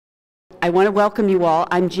I want to welcome you all.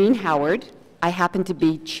 I'm Jean Howard. I happen to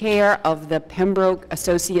be chair of the Pembroke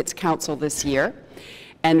Associates Council this year,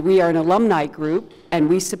 and we are an alumni group, and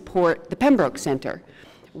we support the Pembroke Center,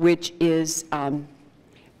 which is a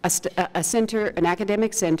center, an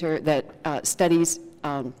academic center that studies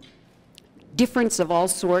difference of all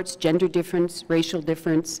sorts, gender difference, racial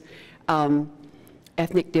difference,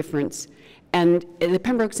 ethnic difference. And the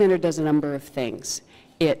Pembroke Center does a number of things.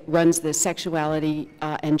 It runs the sexuality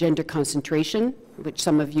and gender concentration, which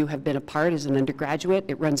some of you have been a part as an undergraduate.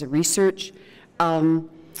 It runs a research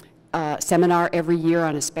seminar every year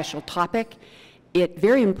on a special topic. It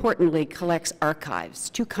very importantly collects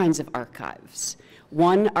archives, two kinds of archives.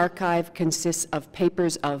 One archive consists of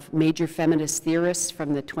papers of major feminist theorists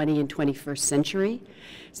from the 20th and 21st century.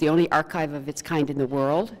 It's the only archive of its kind in the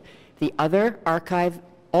world. The other archive,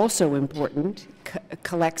 also important,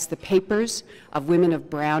 collects the papers of women of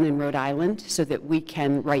Brown in Rhode Island so that we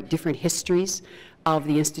can write different histories of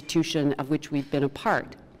the institution of which we've been a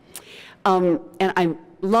part. And I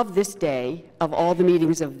love this day of all the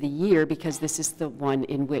meetings of the year because this is the one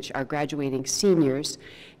in which our graduating seniors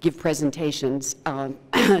give presentations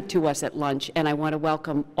to us at lunch, and I want to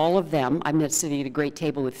welcome all of them. I'm sitting at a great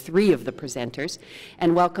table with 3 of the presenters,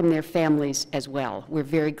 and welcome their families as well. We're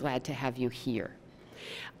very glad to have you here.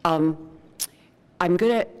 I'm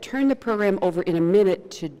going to turn the program over in a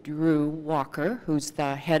minute to Drew Walker, who's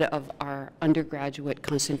the head of our undergraduate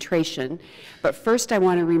concentration. But first I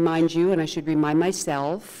want to remind you, and I should remind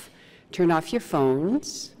myself, turn off your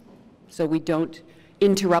phones so we don't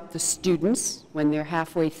interrupt the students when they're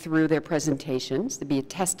halfway through their presentations. There'll be a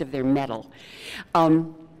test of their mettle.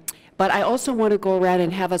 But I also want to go around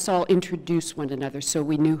and have us all introduce one another so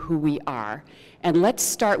we knew who we are. And let's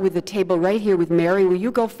start with the table right here with Mary. Will you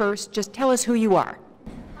go first? Just tell us who you are.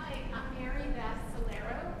 Hi, I'm Mary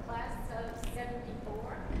Vassalero, class of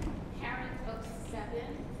 74, parent of 7,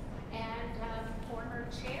 and former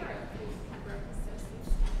chair of the Pembroke Associates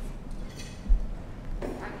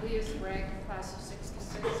Council. I'm Leah Sprague, class of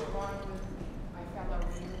 66, along with my fellow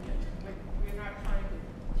reunion. We're not trying to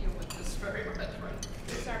deal with this very much, right?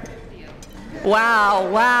 It's our 50th. Wow,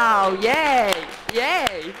 wow, yay,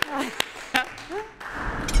 yay. I'm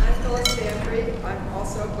Phyllis Stanford. I'm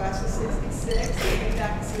also class of 66. I came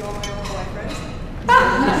back to see all my old boyfriends.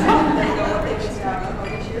 They know what they've been starting all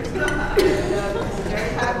these years. And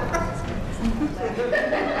very happy.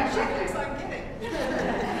 She thinks I'm kidding.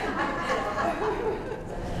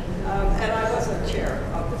 And I was a chair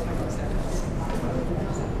of the Pembroke Center.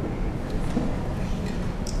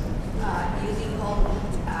 Using Holden,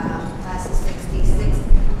 class of 66.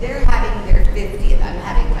 They're having their 50th. I'm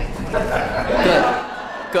having my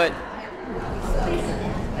 20th. Good. So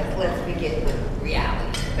let's begin with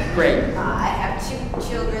reality. Great. I have 2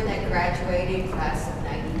 children that graduated, class of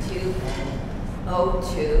 92 and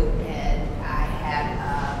 02, and I have,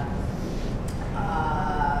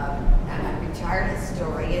 I'm a retired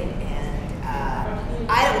historian, and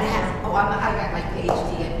I don't have, I got my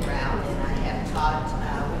PhD at Brown, and I have taught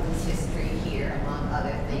women's history here, among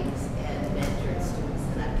other things, and mentored students,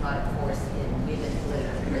 and I've taught a course in women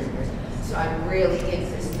political prisoners. So I'm really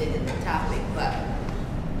interested in the topic, but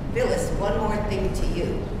Phyllis, one more thing to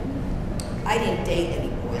you. I didn't date any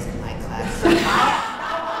boys in my class, so I have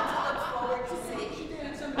no one to look forward to seeing.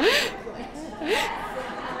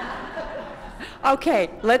 Okay,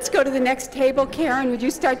 let's go to the next table. Karen, would you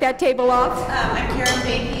start that table off? I'm Karen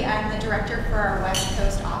Baby. I'm the director for our West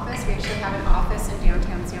Coast office. We actually have an office in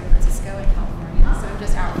downtown San Francisco in California, so I'm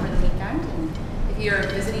just out for the weekend. And if you're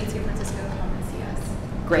visiting San Francisco, come and see us.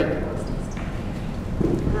 Great.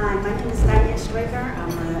 Hi, my name is Diane Schrager. I'm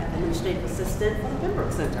an administrative assistant for the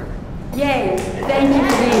Pembroke Center. Yay, thank you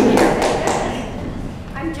for being here.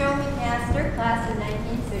 I'm Jolie Pastor, class of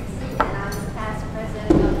 1960, and I'm the past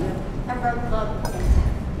president of the Pembroke Club.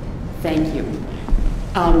 Thank you.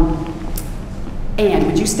 Anne,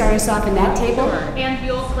 would you start us off in that table? Sure. Anne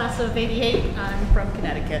Buell, class of 88. I'm from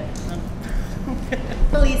Connecticut.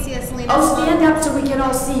 Felicia Salinas. Oh, stand up so we can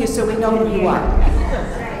all see you so we know who you are.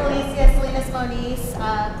 Felicia Salinas Moniz,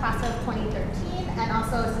 class of 2013, and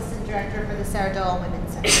also assistant director for the Sarah Dole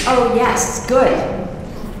Women's Center. Oh, yes, good.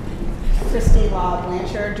 Christy Law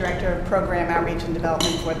Blanchard, director of program outreach and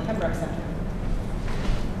development for the Pembroke Center.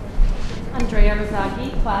 Andrea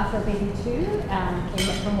Rosagi, class of 82, came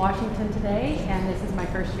up from Washington today, and this is my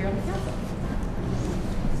first year on the council.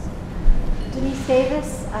 Denise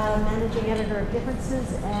Davis, managing editor of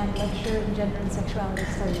Differences and lecturer in gender and sexuality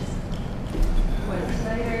studies. Gwen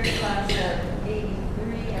Snyder, class of 83,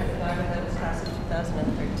 and the daughter that was class of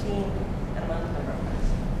 2013, and I'm on the Pembroke class.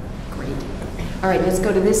 Great. All right, let's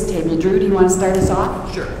go to this table. Drew, do you want to start us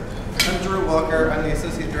off? Sure. I'm I'm Drew Walker. I'm the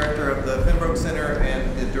Associate Director of the Pembroke Center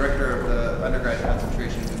and the Director of the Undergrad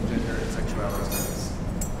Concentrations in Gender and Sexuality Studies.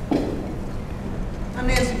 I'm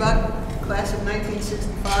Nancy Buck, class of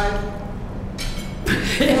 1965.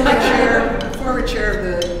 Former chair of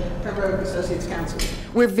the Pembroke Associates Council.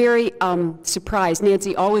 We're very surprised.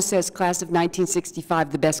 Nancy always says class of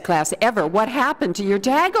 1965, the best class ever. What happened to your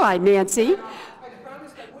tagline, Nancy? I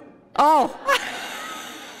promised I wouldn't. Oh.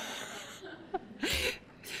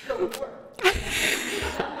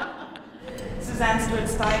 Suzanne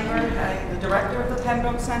Stewart-Steinberg. I'm the director of the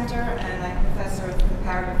Pembroke Center, and I'm professor of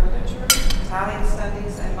comparative literature, Italian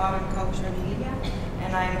studies, and modern culture and media,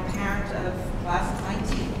 and I'm a parent of class of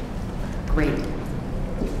 19. Great.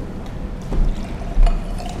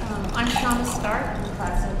 I'm Shauna Stark, I'm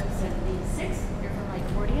class of 76, here for my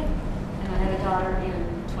 40th, and I had a daughter in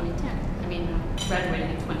 2010. I mean, graduating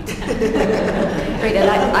in 2010. Great, and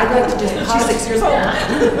I'd like to just pause. She's 6 years old.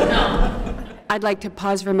 No. I'd like to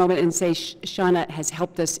pause for a moment and say Shauna has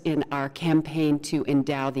helped us in our campaign to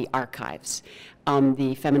endow the archives,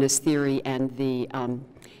 the feminist theory and the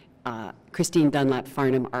Christine Dunlap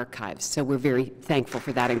Farnham archives. So we're very thankful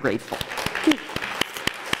for that and grateful.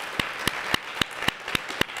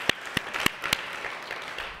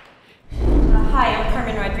 Hi, I'm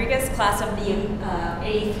Carmen Rodriguez, class of the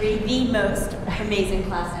 83, the most amazing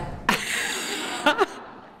class ever.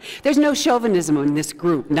 There's no chauvinism in this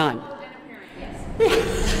group, none.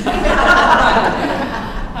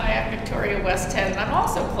 Hi, I'm Victoria Westhead, and I'm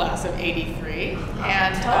also class of 83,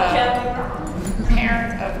 and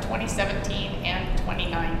parent of 2017 and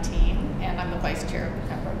 2019, and I'm the vice chair of the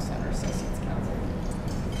Pembroke Center Associates Council.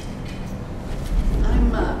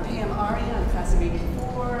 I'm Pam Aria, I'm class of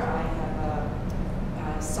 84. I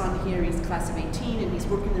have a son here, he's class of 18, and he's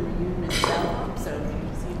working the reunion at Bellhop, so maybe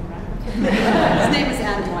you see him around. His name is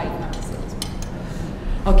Adam White, not the salesman.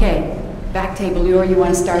 Okay, back table. Leora, you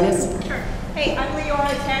want to start us? Sure. Hey, I'm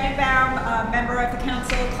Leora Tannenbaum, member of the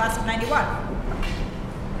council, class of 91.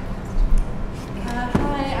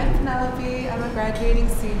 Hi, I'm Penelope. I'm a graduating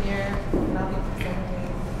senior, and I'll be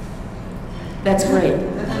presenting. That's great.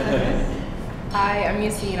 Hi, I'm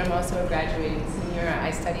Yacine. I'm also a graduating senior.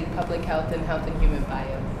 I studied public health and health and human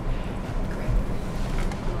bio.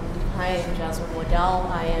 Hi, I'm Jasmine Waddell.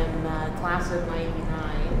 I am class of 99,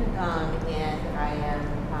 and I am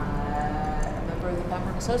a member of the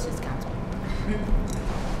Pembroke Associates Council.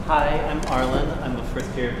 Hi, I'm Arlen. I'm a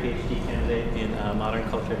first-year PhD candidate in modern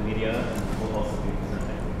culture and media, and will also be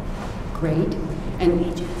presenting. Great. And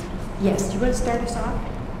yes, do you want to start us off?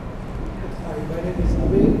 Hi, my name is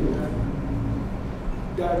Abeygunawardana.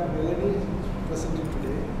 Melanie is presenting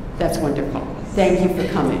today. That's wonderful. Thank you for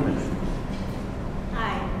coming.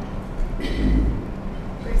 Hi.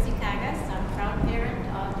 Percy Kagas. I'm proud parent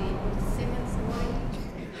of the Simmons awardee.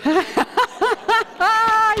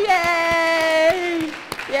 Yay!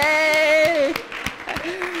 Yay!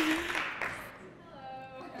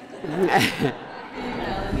 Hello.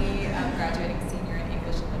 Melanie, I'm graduating senior in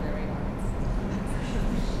English and Literary Arts.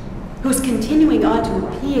 Who's continuing on to a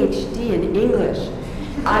PhD in English.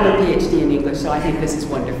 I'm a PhD in English, so I think this is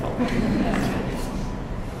wonderful.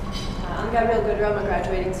 I'm Gabrielle Goodrow. I'm a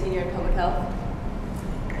graduating senior in public health.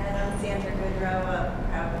 And I'm Sandra Goodrow, a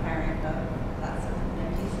proud parent of class of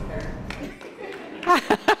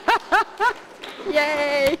 93.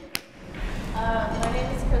 Yay! My name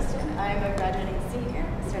is Christin. I'm a graduating senior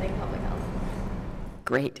studying public health.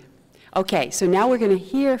 Great. Okay, so now we're going to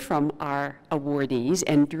hear from our awardees,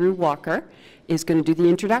 and Drew Walker is going to do the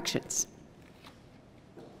introductions.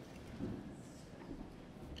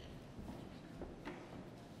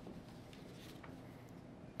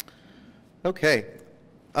 Okay.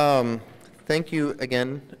 Thank you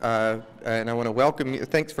again, and I want to welcome you.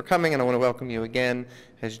 Thanks for coming, and I want to welcome you again,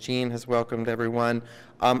 as Jean has welcomed everyone.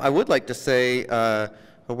 I would like to say a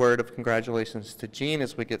word of congratulations to Jean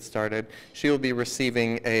as we get started. She will be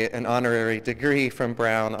receiving an honorary degree from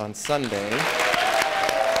Brown on Sunday.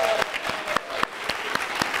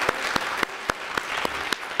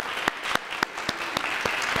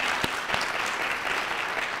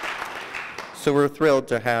 So we're thrilled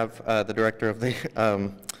to have the director of the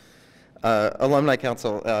Alumni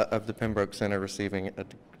Council of the Pembroke Center receiving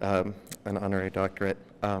an honorary doctorate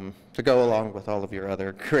to go along with all of your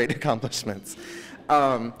other great accomplishments.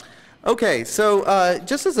 Okay, so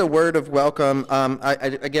just as a word of welcome,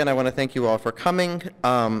 again, I want to thank you all for coming,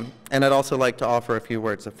 and I'd also like to offer a few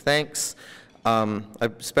words of thanks. I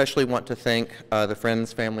especially want to thank the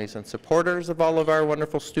friends, families, and supporters of all of our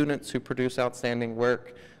wonderful students who produce outstanding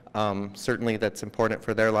work. Certainly that's important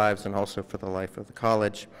for their lives and also for the life of the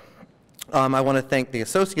college. I want to thank the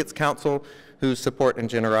Associates Council, whose support and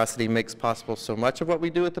generosity makes possible so much of what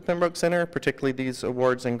we do at the Pembroke Center, particularly these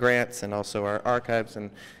awards and grants, and also our archives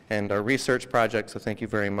and our research projects. So thank you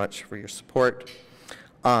very much for your support.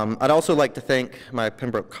 I'd also like to thank my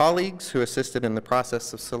Pembroke colleagues who assisted in the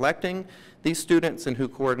process of selecting these students and who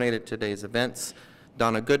coordinated today's events.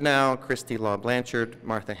 Donna Goodnow, Christy Law Blanchard,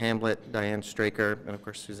 Martha Hamblett, Diane Straker, and of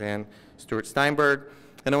course Suzanne Stewart Steinberg.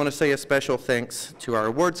 And I want to say a special thanks to our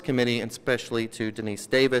awards committee, and especially to Denise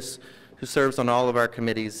Davis, who serves on all of our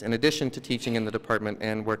committees in addition to teaching in the department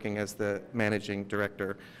and working as the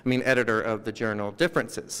editor of the journal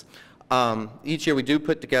Differences. Each year we do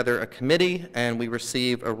put together a committee, and we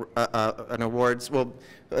receive awards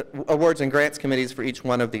and grants committees for each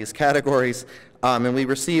one of these categories, and we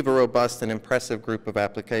receive a robust and impressive group of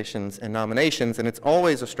applications and nominations, and it's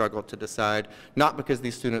always a struggle to decide, not because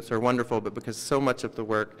these students are wonderful, but because so much of the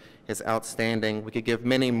work is outstanding. We could give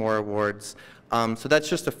many more awards. So that's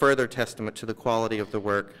just a further testament to the quality of the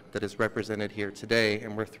work that is represented here today,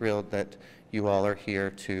 and we're thrilled that you all are here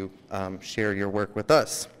to share your work with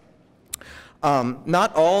us.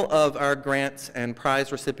 Not all of our grants and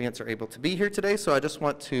prize recipients are able to be here today, so I just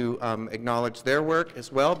want to acknowledge their work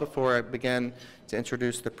as well before I begin to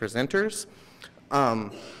introduce the presenters. Let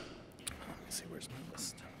me see, where's my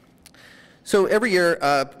list? So every year,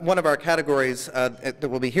 one of our categories that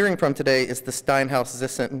we'll be hearing from today is the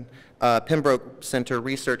Steinhaus-Zisson Pembroke Center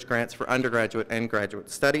Research Grants for Undergraduate and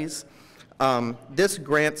Graduate Studies. This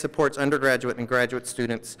grant supports undergraduate and graduate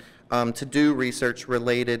students to do research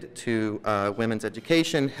related to women's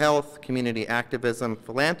education, health, community activism,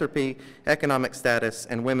 philanthropy, economic status,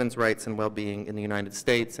 and women's rights and well-being in the United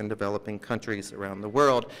States and developing countries around the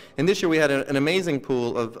world. And this year we had an amazing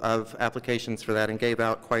pool of applications for that and gave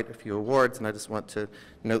out quite a few awards, and I just want to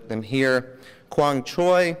note them here. Kwang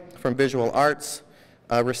Choi from Visual Arts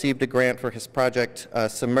received a grant for his project,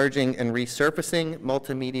 Submerging and Resurfacing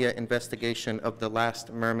Multimedia Investigation of the Last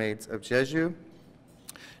Mermaids of Jeju.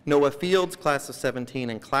 Noah Fields, class of 17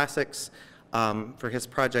 in classics, for his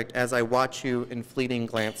project, As I Watch You in Fleeting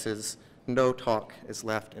Glances, No Talk is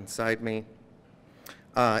Left Inside Me.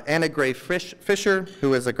 Anna Gray Fisher,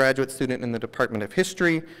 who is a graduate student in the Department of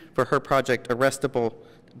History, for her project, Arrestable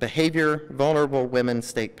Behavior, Vulnerable Women,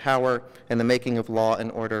 State Power, and the Making of Law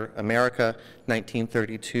and Order, America,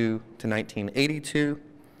 1932 to 1982.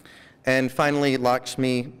 And finally,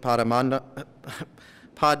 Lakshmi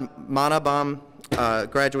Padmanabham,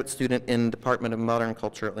 graduate student in Department of Modern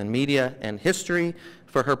Culture and Media and History,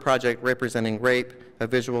 for her project Representing Rape, A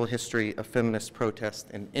Visual History of Feminist Protest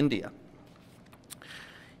in India.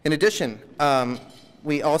 In addition,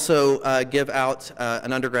 we also give out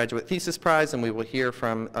an undergraduate thesis prize, and we will hear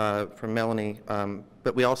from Melanie,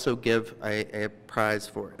 but we also give a prize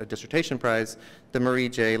for a dissertation prize, the Marie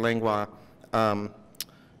J. Langlois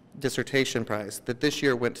Dissertation Prize, that this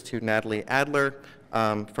year went to Natalie Adler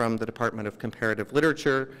from the Department of Comparative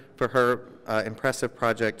Literature for her impressive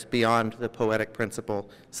project, Beyond the Poetic Principle,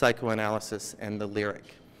 Psychoanalysis and the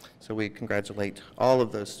Lyric. So we congratulate all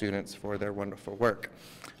of those students for their wonderful work.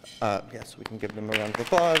 Yes, we can give them a round of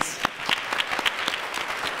applause.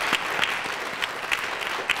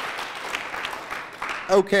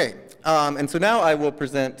 Okay, and so now I will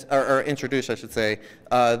present, or introduce, I should say,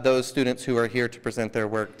 those students who are here to present their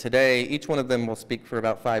work today. Each one of them will speak for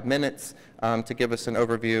about 5 minutes to give us an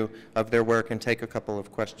overview of their work and take a couple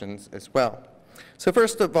of questions as well. So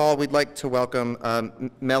first of all, we'd like to welcome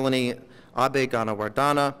Melanie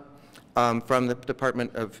Abeygunawardana from the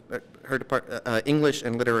Department of English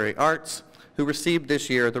and Literary Arts, who received this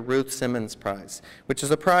year the Ruth Simmons Prize, which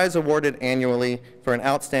is a prize awarded annually for an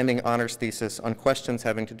outstanding honors thesis on questions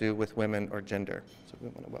having to do with women or gender. So we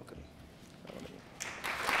want to welcome Melanie.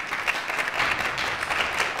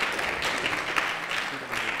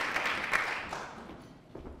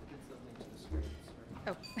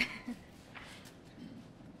 Oh.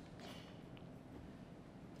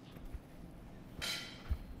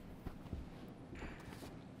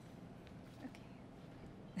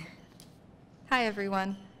 Hi,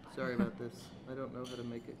 everyone. Sorry about this. I don't know how to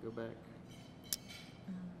make it go back.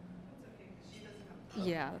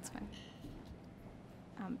 Yeah, that's fine.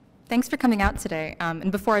 Thanks for coming out today. And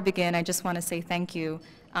before I begin, I just want to say thank you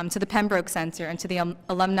to the Pembroke Center and to the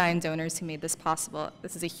alumni and donors who made this possible.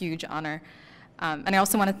 This is a huge honor. And I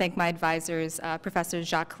also want to thank my advisors, Professors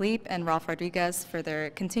Jacques Leap and Rolf Rodriguez, for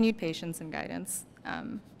their continued patience and guidance.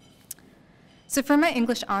 So for my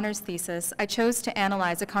English honors thesis, I chose to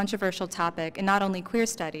analyze a controversial topic in not only queer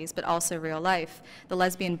studies, but also real life, the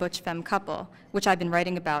lesbian Butch-Femme couple, which I've been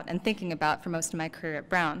writing about and thinking about for most of my career at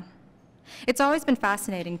Brown. It's always been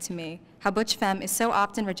fascinating to me how Butch-Femme is so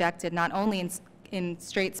often rejected not only in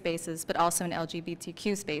straight spaces, but also in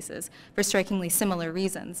LGBTQ spaces for strikingly similar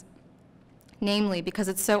reasons. Namely, because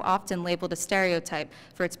it's so often labeled a stereotype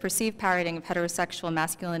for its perceived parroting of heterosexual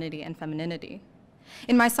masculinity and femininity.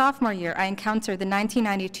 In my sophomore year, I encountered the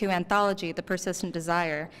 1992 anthology, The Persistent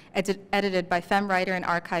Desire, edited by femme writer and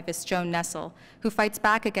archivist Joan Nessel, who fights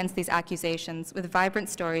back against these accusations with vibrant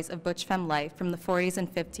stories of butch-femme life from the 40s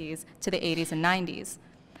and 50s to the 80s and 90s.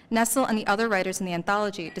 Nessel and the other writers in the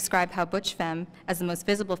anthology describe how butch-femme, as the most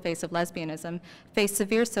visible face of lesbianism, faced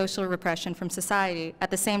severe social repression from society.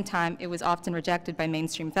 At the same time, it was often rejected by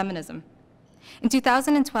mainstream feminism. In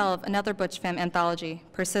 2012, another butch-femme anthology,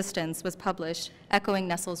 Persistence, was published, echoing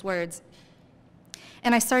Nessel's words.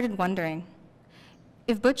 And I started wondering,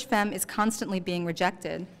 if butch-femme is constantly being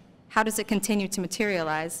rejected, how does it continue to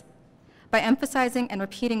materialize? By emphasizing and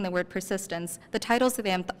repeating the word persistence, the titles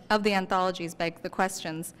of the anthologies beg the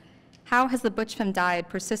questions: how has the butch-femme dyad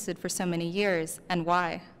persisted for so many years, and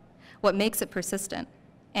why? What makes it persistent?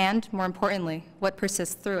 And, more importantly, what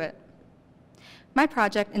persists through it? My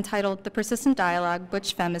project, entitled The Persistent Dialogue,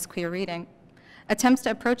 Butch-Femme as Queer Reading, attempts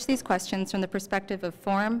to approach these questions from the perspective of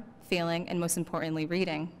form, feeling, and most importantly,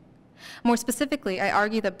 reading. More specifically, I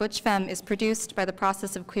argue that butch-femme is produced by the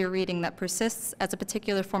process of queer reading that persists as a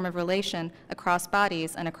particular form of relation across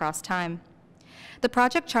bodies and across time. The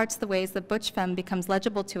project charts the ways that butch-femme becomes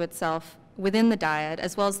legible to itself within the dyad,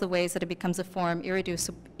 as well as the ways that it becomes a form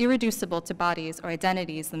irreducible to bodies or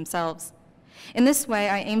identities themselves. In this way,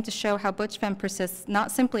 I aim to show how butch-femme persists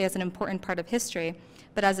not simply as an important part of history,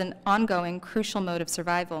 but as an ongoing, crucial mode of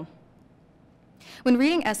survival. When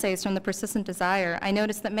reading essays from The Persistent Desire, I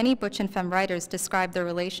noticed that many butch and femme writers describe their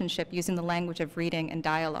relationship using the language of reading and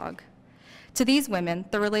dialogue. To these women,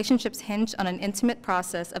 the relationships hinge on an intimate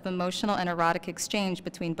process of emotional and erotic exchange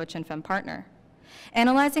between butch and femme partner.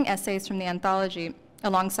 Analyzing essays from the anthology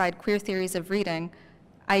alongside queer theories of reading,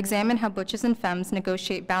 I examine how butches and femmes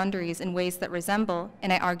negotiate boundaries in ways that resemble,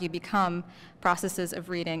 and I argue become, processes of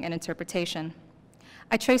reading and interpretation.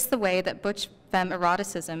 I trace the way that butch-femme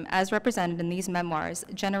eroticism, as represented in these memoirs,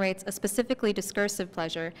 generates a specifically discursive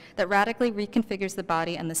pleasure that radically reconfigures the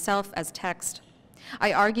body and the self as text.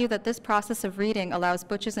 I argue that this process of reading allows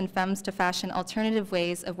butches and femmes to fashion alternative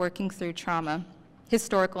ways of working through trauma,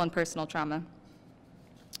 historical and personal trauma.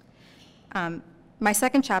 My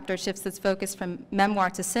second chapter shifts its focus from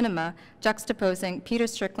memoir to cinema, juxtaposing Peter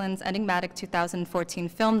Strickland's enigmatic 2014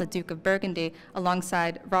 film, The Duke of Burgundy,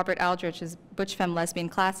 alongside Robert Aldrich's butch-femme lesbian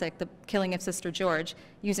classic, The Killing of Sister George,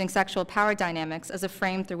 using sexual power dynamics as a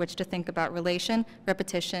frame through which to think about relation,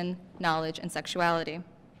 repetition, knowledge, and sexuality.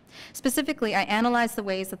 Specifically, I analyze the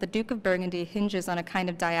ways that The Duke of Burgundy hinges on a kind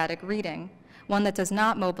of dyadic reading, one that does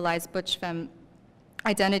not mobilize butch-femme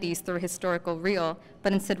identities through a historical real,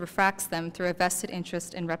 but instead refracts them through a vested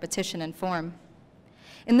interest in repetition and form.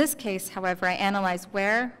 In this case, however, I analyze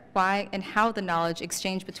where, why, and how the knowledge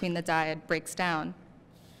exchange between the dyad breaks down.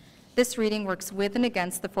 This reading works with and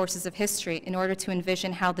against the forces of history in order to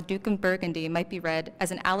envision how The Duke of Burgundy might be read as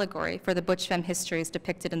an allegory for the butch-femme histories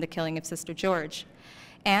depicted in The Killing of Sister George,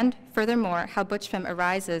 and, furthermore, how butch-femme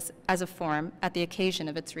arises as a form at the occasion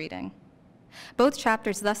of its reading. Both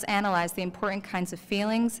chapters thus analyze the important kinds of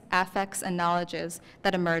feelings, affects, and knowledges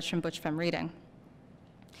that emerge from butch-femme reading.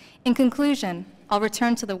 In conclusion, I'll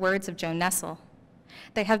return to the words of Joan Nessel.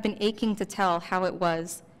 They have been aching to tell how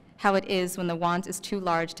it is when the want is too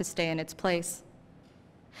large to stay in its place.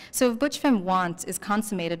 So if butch-femme want is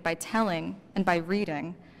consummated by telling and by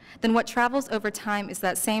reading, then what travels over time is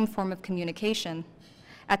that same form of communication,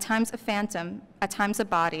 at times a phantom, at times a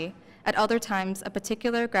body, at other times a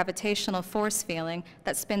particular gravitational force feeling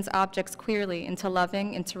that spins objects queerly into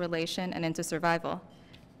loving, into relation, and into survival.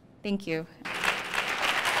 Thank you.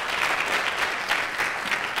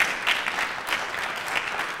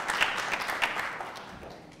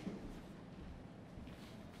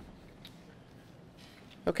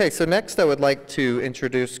 Okay, so next I would like to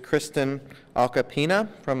introduce Christin Aucapina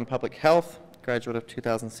from Public Health, graduate of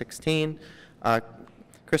 2016.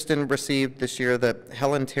 Christin received this year the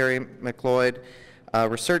Helen MacLeod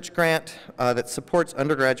research grant that supports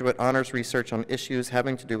undergraduate honors research on issues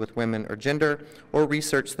having to do with women or gender, or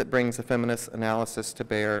research that brings a feminist analysis to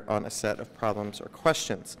bear on a set of problems or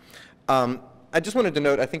questions. I just wanted to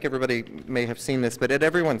note, I think everybody may have seen this, but at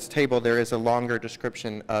everyone's table there is a longer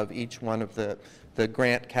description of each one of the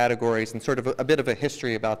grant categories and sort of a bit of a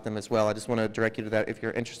history about them as well. I just want to direct you to that if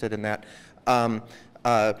you're interested in that.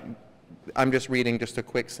 I'm just reading just a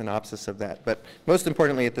quick synopsis of that. But most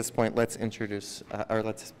importantly at this point, let's introduce, or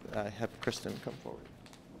let's have Christin come forward.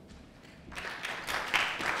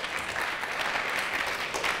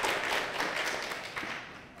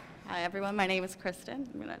 Hi, Hi, everyone. My name is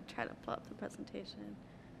Christin. I'm going to try to pull up the presentation.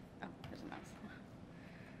 Oh, there's a mouse. Is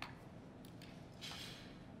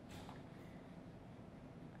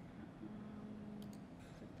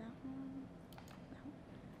it that one? No.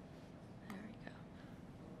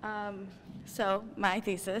 There we go. So my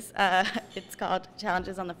thesis, it's called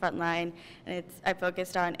Challenges on the Front Line, and I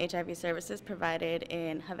focused on HIV services provided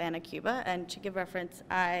in Havana, Cuba. And to give reference,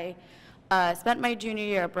 I spent my junior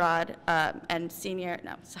year abroad, and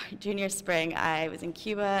junior spring, I was in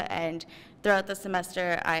Cuba, and throughout the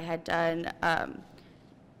semester, I had done,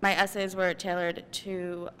 my essays were tailored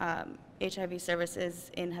to HIV services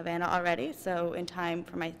in Havana already, so in time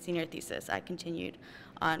for my senior thesis, I continued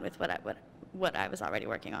on with what I was already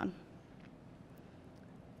working on.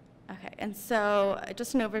 Okay, and so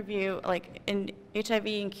just an overview, like HIV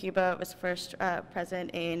in Cuba was first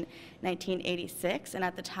present in 1986, and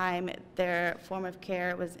at the time their form of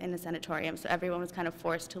care was in a sanatorium, so everyone was kind of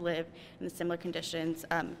forced to live in similar conditions,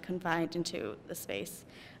 confined into the space.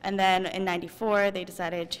 And then in '94 they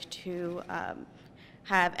decided to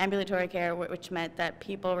have ambulatory care, which meant that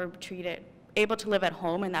people were able to live at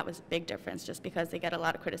home, and that was a big difference just because they get a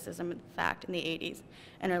lot of criticism, in fact, in the 80s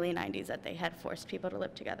and early 90s that they had forced people to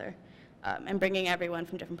live together and bringing everyone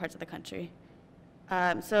from different parts of the country.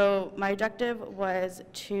 So my objective was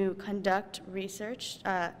to conduct research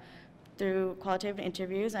through qualitative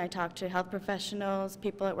interviews. I talked to health professionals,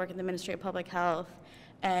 people that work in the Ministry of Public Health,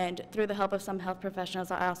 and through the help of some health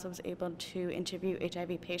professionals, I also was able to interview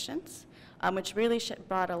HIV patients, which really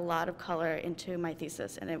brought a lot of color into my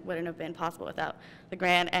thesis, and it wouldn't have been possible without the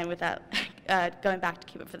grant and without going back to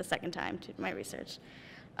Cuba for the second time to do my research.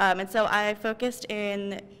 And so I focused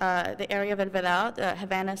in the area of El Vedao.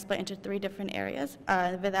 Havana split into 3 different areas.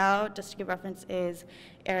 Vedao, just to give reference, is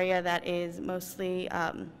area that is mostly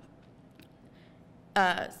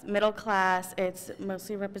middle class. It's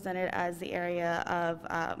mostly represented as the area of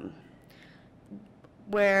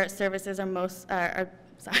where services are most,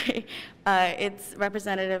 it's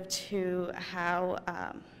representative to how,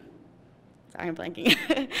 sorry, I'm blanking.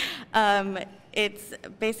 It's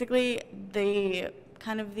basically the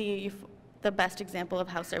best example of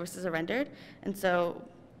how services are rendered. And so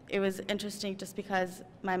it was interesting just because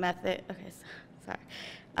my method,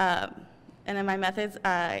 and then my methods,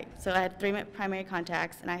 so I had 3 primary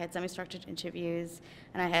contacts, and I had semi-structured interviews,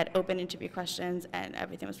 and I had open interview questions, and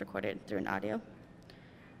everything was recorded through an audio.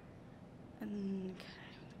 And, okay,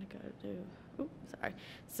 I'm gonna go to,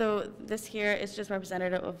 So this here is just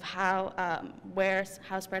representative of how,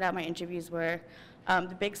 how spread out my interviews were.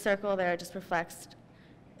 The big circle there just reflects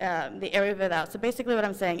the area of Vedao. So basically what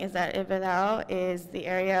I'm saying is that Vedao is the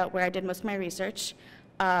area where I did most of my research.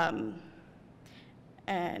 So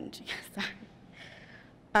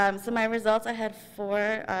my results, I had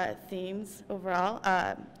 4 themes overall.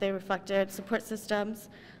 They reflected support systems,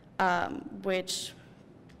 which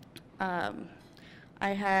I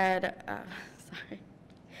had,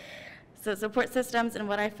 So support systems, and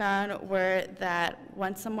what I found were that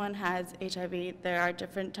once someone has HIV, there are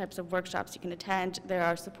different types of workshops you can attend. There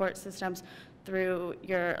are support systems through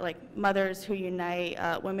your mothers who unite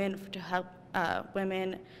women to help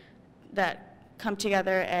women that come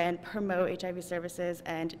together and promote HIV services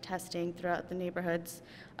and testing throughout the neighborhoods.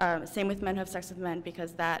 Same with men who have sex with men,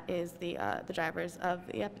 because that is the drivers of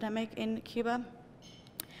the epidemic in Cuba.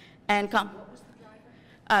 And what was the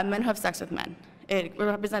driver? Men who have sex with men. It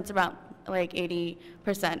represents about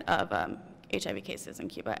 80% of HIV cases in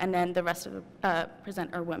Cuba, and then the rest of the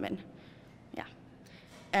percent are women. Yeah.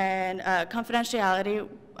 And confidentiality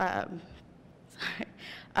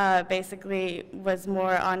basically was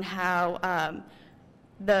more on how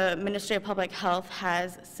the Ministry of Public Health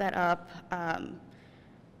has set up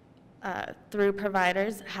through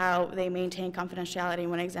providers how they maintain confidentiality.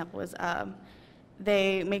 One example was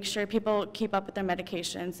they make sure people keep up with their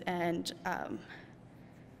medications, and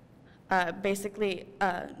basically,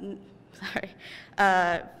 I'm so sorry.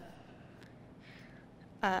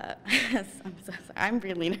 I'm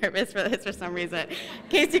really nervous for this for some reason. In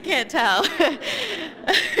case you can't tell,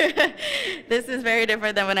 this is very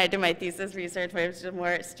different than when I did my thesis research, where it was just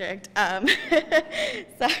more strict.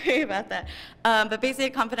 Sorry about that. But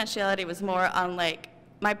basically, confidentiality was more on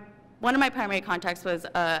one of my primary contacts was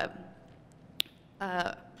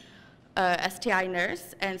STI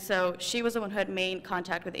nurse, and so she was the one who had main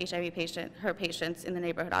contact with HIV her patients in the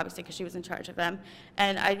neighborhood, obviously, because she was in charge of them.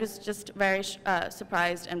 And I was just very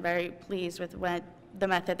surprised and very pleased with the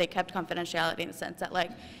method they kept confidentiality, in the sense that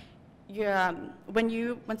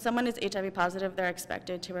when someone is HIV positive, they're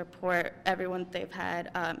expected to report everyone they've had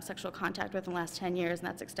sexual contact with in the last 10 years, and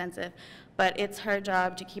that's extensive. But it's her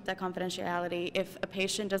job to keep that confidentiality. If a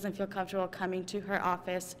patient doesn't feel comfortable coming to her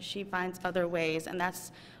office, she finds other ways, and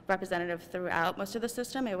that's representative throughout most of the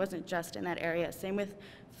system. It wasn't just in that area. Same with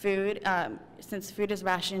food. Since food is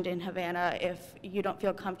rationed in Havana, if you don't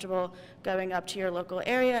feel comfortable going up to your local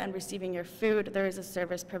area and receiving your food, there is a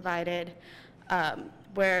service provided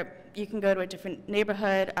where you can go to a different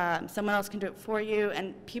neighborhood, someone else can do it for you,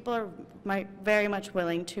 and people are very much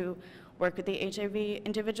willing to work with the HIV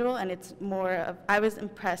individual, and it's more of, I was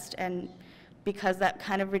impressed, and because that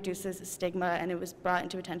kind of reduces stigma, and it was brought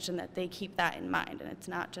into attention that they keep that in mind, and it's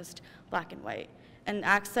not just black and white. And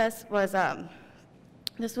access was,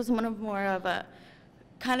 this was more of a,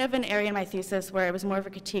 kind of an area in my thesis where it was more of a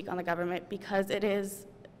critique on the government, because it is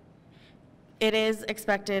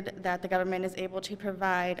expected that the government is able to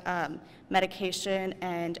provide medication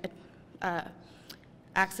and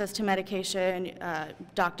access to medication,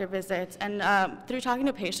 doctor visits, and through talking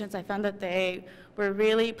to patients, I found that they were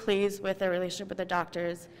really pleased with their relationship with the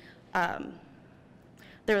doctors.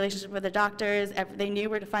 They knew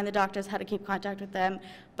where to find the doctors, how to keep contact with them,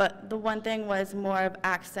 but the one thing was more of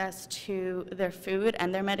access to their food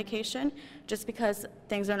and their medication, just because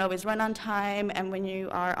things don't always run on time, and when you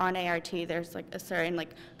are on ART, there's like a certain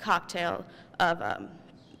cocktail of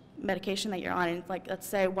medication that you're on, and like, let's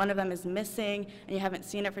say one of them is missing and you haven't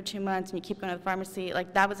seen it for 2 months and you keep going to the pharmacy,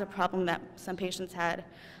 like that was a problem that some patients had.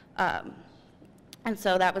 And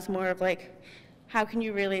so that was more of like, how can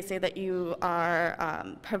you really say that you are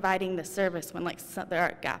providing the service when there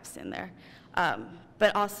are gaps in there?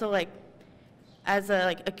 But also as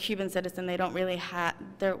a Cuban citizen, they don't really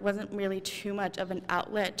there wasn't really too much of an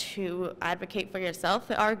outlet to advocate for yourself.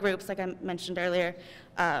 There are groups, like I mentioned earlier,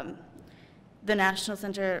 the National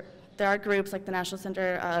Center, there are groups like the National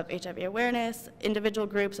Center of HIV Awareness, individual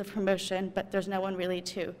groups of promotion, but there's no one really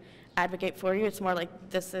to advocate for you. It's more like,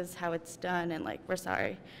 this is how it's done, and we're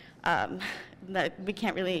sorry. That we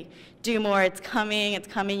can't really do more. It's coming,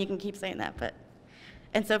 you can keep saying that.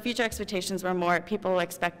 And so future expectations were more, people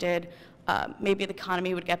expected maybe the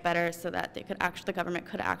economy would get better so that the government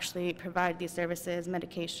could actually provide these services,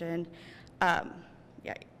 medication.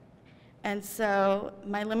 And so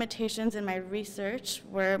my limitations in my research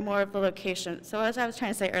were more of the location. So as I was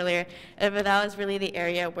trying to say earlier, that was really the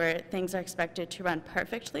area where things are expected to run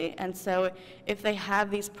perfectly. And so if they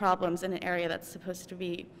have these problems in an area that's supposed to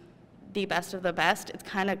be the best of the best, it's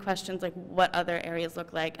kind of questions like what other areas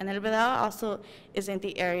look like. And then that also isn't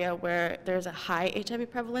the area where there's a high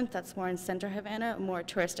HIV prevalence. That's more in Center Havana, a more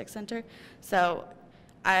touristic center. So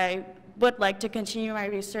I would like to continue my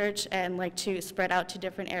research and to spread out to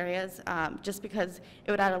different areas, just because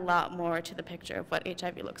it would add a lot more to the picture of what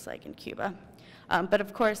HIV looks like in Cuba. But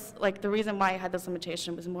of course, the reason why I had this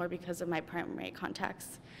limitation was more because of my primary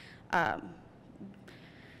contacts.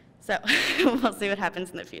 So we'll see what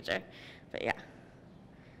happens in the future. But yeah.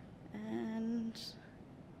 And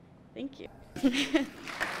thank you.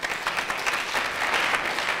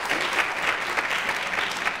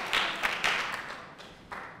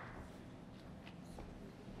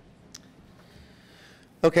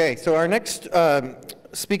 Okay, so our next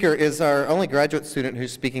speaker is our only graduate student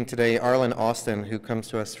who's speaking today, Arlen Austin, who comes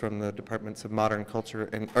to us from the Department of Modern Culture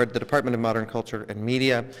and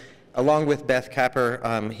Media. Along with Beth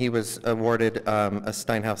Capper, he was awarded a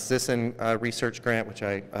Steinhaus-Zisson research grant, which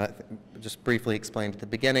I just briefly explained at the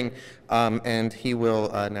beginning, and he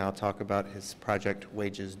will now talk about his project,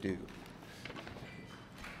 Wages Due.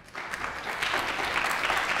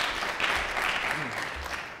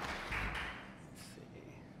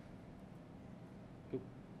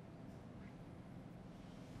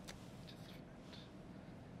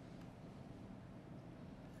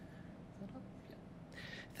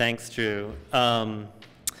 Thanks, Drew.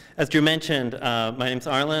 As Drew mentioned, my name's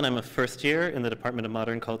Arlen. I'm a first year in the Department of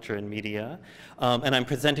Modern Culture and Media, and I'm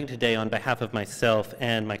presenting today on behalf of myself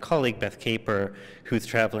and my colleague Beth Capper, who's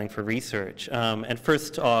traveling for research. And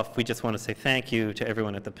first off, we just want to say thank you to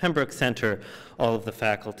everyone at the Pembroke Center, all of the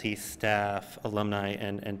faculty, staff, alumni,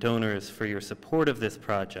 and donors for your support of this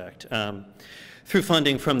project. Through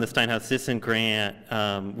funding from the Steinhaus-Zisson grant,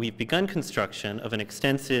 we've begun construction of an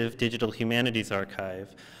extensive digital humanities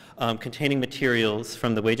archive containing materials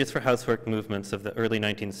from the Wages for Housework movements of the early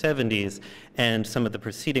 1970s and some of the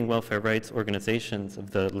preceding welfare rights organizations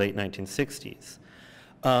of the late 1960s.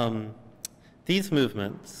 These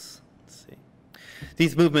movements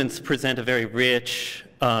present a very rich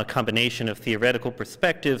combination of theoretical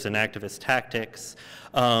perspectives and activist tactics,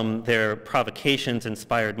 Their provocations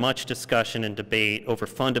inspired much discussion and debate over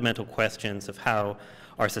fundamental questions of how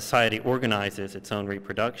our society organizes its own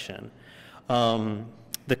reproduction.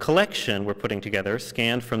 The collection we're putting together,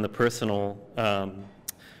 scanned from the personal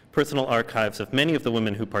archives of many of the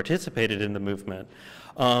women who participated in the movement,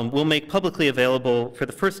 will make publicly available for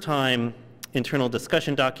the first time internal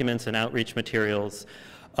discussion documents and outreach materials,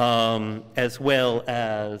 as well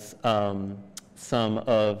as some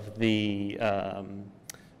of the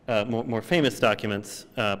more famous documents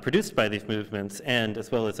produced by these movements, and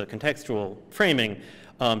as well as a contextual framing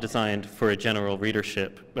designed for a general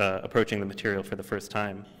readership approaching the material for the first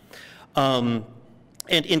time. And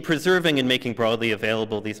in preserving and making broadly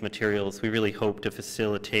available these materials, we really hope to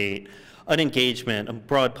facilitate an engagement, a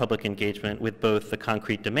broad public engagement with both the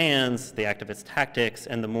concrete demands, the activist tactics,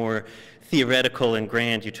 and the more theoretical and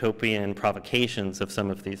grand utopian provocations of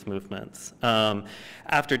some of these movements.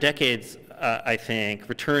 After decades, I think,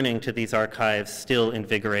 returning to these archives still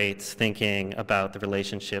invigorates thinking about the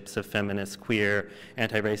relationships of feminist, queer,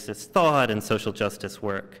 anti-racist thought and social justice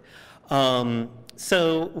work.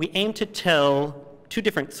 So we aim to tell two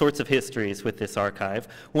different sorts of histories with this archive.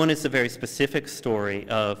 One is the very specific story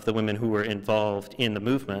of the women who were involved in the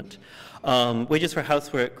movement. Wages for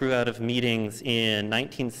Housework grew out of meetings in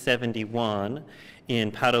 1971 in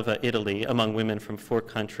Padova, Italy, among women from 4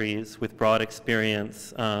 countries with broad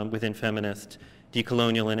experience within feminist,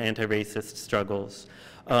 decolonial, and anti-racist struggles.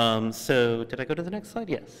 So did I go to the next slide?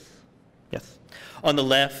 Yes. Yes. On the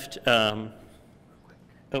left, oh,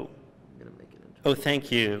 thank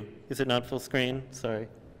you. Is it not full screen? Sorry.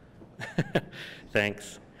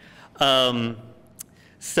 Thanks.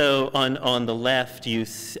 So on the left,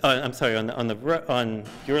 I'm sorry, on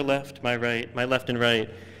your left, my right, my left and right,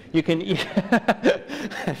 you can,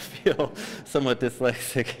 I feel somewhat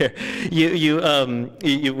dyslexic here.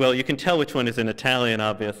 Well, you can tell which one is in Italian,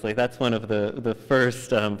 obviously. That's one of the first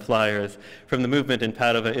flyers from the movement in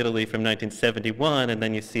Padova, Italy from 1971, and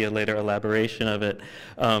then you see a later elaboration of it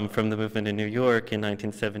from the movement in New York in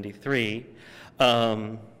 1973.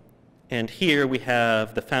 And here we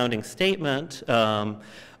have the founding statement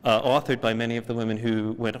authored by many of the women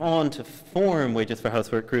who went on to form Wages for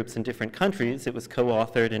Housework groups in different countries. It was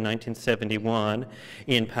co-authored in 1971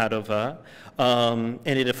 in Padova, and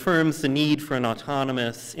it affirms the need for an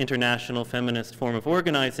autonomous international feminist form of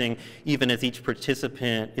organizing, even as each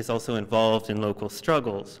participant is also involved in local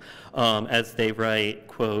struggles. As they write,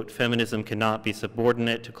 quote, "Feminism cannot be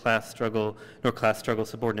subordinate to class struggle, nor class struggle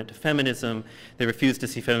subordinate to feminism. They refuse to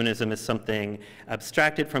see feminism as something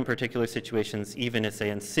abstracted from particular situations, even as they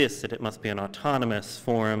insist that it must be an autonomous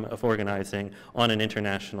form of organizing on an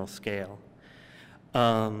international scale."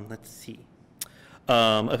 Let's see.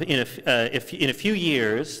 In a few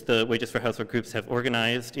years, the Wages for Housework groups have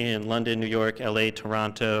organized in London, New York, LA,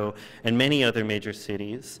 Toronto, and many other major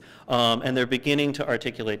cities. And they're beginning to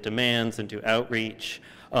articulate demands and do outreach,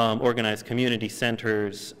 organize community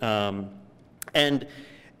centers. And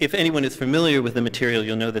if anyone is familiar with the material,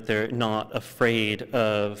 you'll know that they're not afraid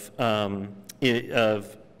of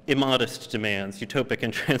immodest demands, utopic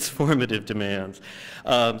and transformative demands.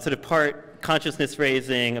 Sort of part consciousness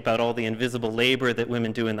raising about all the invisible labor that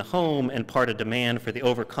women do in the home, and part a demand for the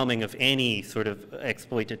overcoming of any sort of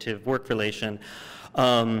exploitative work relation.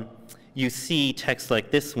 You see texts like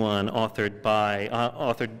this one authored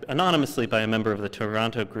anonymously by a member of the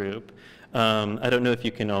Toronto group. I don't know if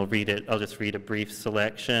you can all read it. I'll just read a brief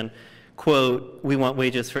selection. Quote, "We want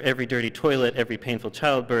wages for every dirty toilet, every painful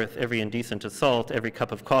childbirth, every indecent assault, every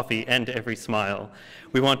cup of coffee, and every smile.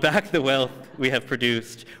 We want back the wealth we have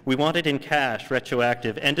produced. We want it in cash,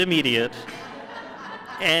 retroactive, and immediate.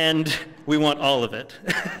 And we want all of it."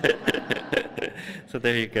 So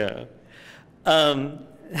there you go.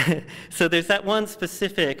 So there's that one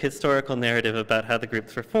specific historical narrative about how the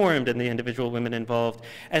groups were formed and the individual women involved.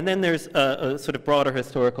 And then there's a sort of broader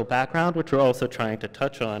historical background, which we're also trying to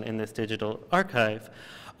touch on in this digital archive.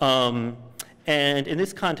 And in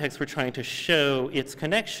this context, we're trying to show its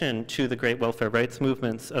connection to the great welfare rights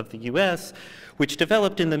movements of the US, which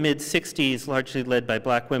developed in the mid-60s, largely led by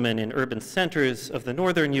black women in urban centers of the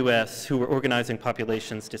northern US who were organizing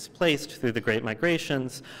populations displaced through the Great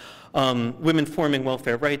Migrations. Women forming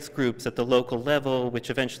welfare rights groups at the local level, which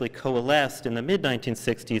eventually coalesced in the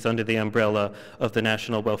mid-1960s under the umbrella of the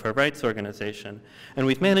National Welfare Rights Organization. And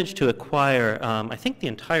we've managed to acquire, I think, the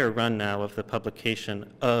entire run now of the publication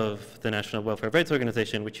of the National Welfare Rights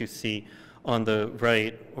Organization, which you see on the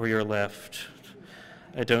right or your left.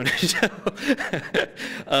 a donor show,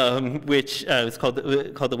 which was called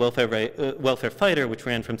the Welfare Fighter, which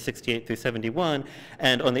ran from 68 through 71.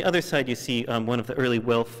 And on the other side, you see one of the early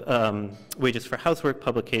Wages for Housework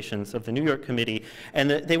publications of the New York Committee. And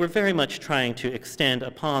they were very much trying to extend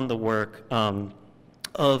upon the work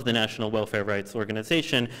of the National Welfare Rights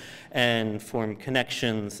Organization and form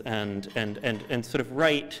connections and sort of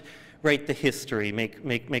write the history,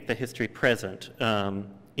 make the history present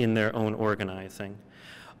in their own organizing.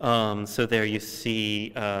 So there you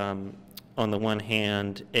see, on the one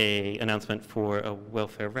hand, an announcement for a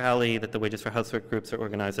welfare rally that the Wages for Housework groups are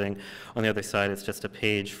organizing. On the other side, it's just a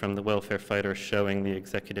page from the Welfare Fighter showing the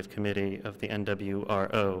executive committee of the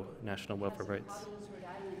NWRO, National Welfare Rights.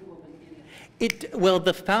 Well,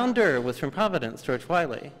 the founder was from Providence, George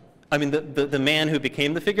Wiley. I mean, the man who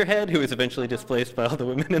became the figurehead, who was eventually displaced by all the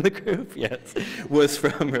women in the group, yes, was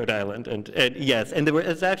from Rhode Island. And yes, and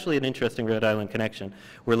there's actually an interesting Rhode Island connection.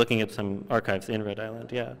 We're looking at some archives in Rhode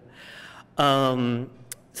Island, yeah.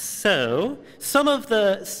 So some of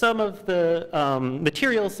the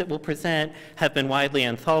materials that we'll present have been widely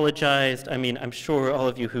anthologized. I mean, I'm sure all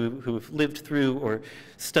of you who've lived through or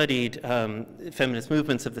studied feminist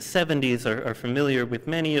movements of the 70s are familiar with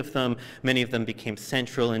many of them. Many of them became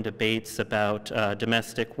central in debates about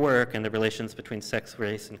domestic work and the relations between sex,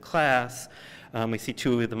 race, and class. We see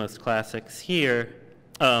two of the most classics here.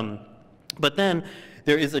 But then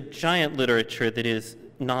there is a giant literature that is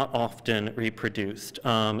not often reproduced.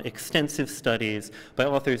 Extensive studies by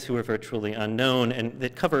authors who are virtually unknown and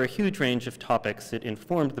that cover a huge range of topics that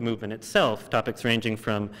informed the movement itself, topics ranging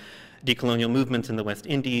from decolonial movements in the West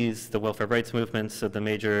Indies, the welfare rights movements of the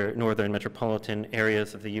major northern metropolitan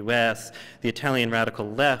areas of the US, the Italian radical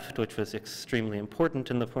left, which was extremely important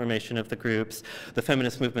in the formation of the groups, the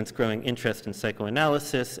feminist movement's growing interest in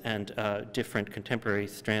psychoanalysis and different contemporary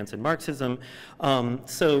strands in Marxism.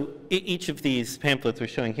 So each of these pamphlets we're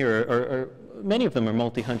showing here are many of them are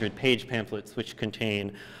multi-hundred page pamphlets which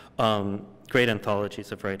contain great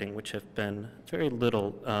anthologies of writing which have been very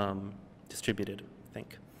little distributed, I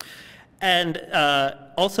think. And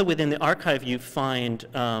also within the archive, you find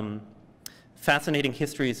fascinating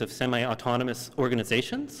histories of semi-autonomous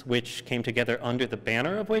organizations, which came together under the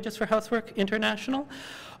banner of Wages for Housework International.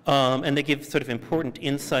 And they give sort of important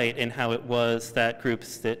insight in how it was that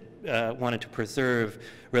groups that wanted to preserve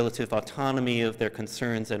relative autonomy of their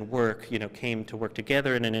concerns and work, came to work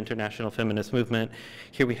together in an international feminist movement.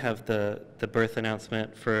 Here we have the birth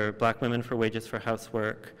announcement for Black women for Wages for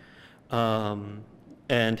Housework.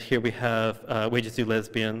 And here we have Wages Due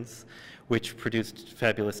Lesbians, which produced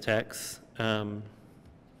fabulous texts. And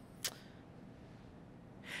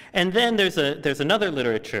then there's another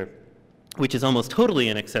literature, which is almost totally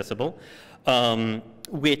inaccessible,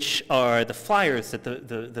 which are the flyers that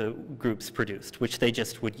the groups produced, which they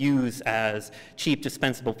just would use as cheap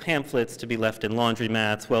dispensable pamphlets to be left in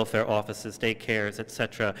laundromats, welfare offices, daycares,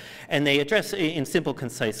 etc. And they address in simple,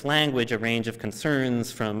 concise language a range of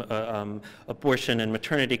concerns from abortion and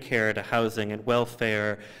maternity care to housing and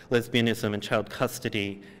welfare, lesbianism and child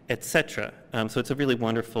custody, etc. So it's a really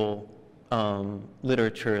wonderful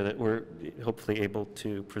literature that we're hopefully able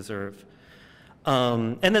to preserve.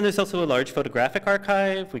 And then there's also a large photographic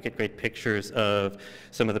archive. We get great pictures of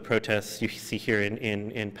some of the protests you see here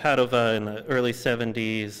in Padova in the early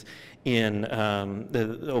 70s, in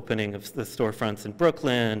the opening of the storefronts in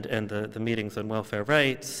Brooklyn and the meetings on welfare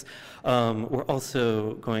rights. We're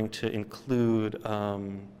also going to include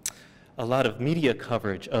a lot of media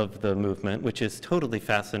coverage of the movement, which is totally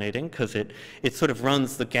fascinating because it sort of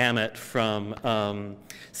runs the gamut from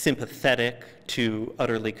sympathetic to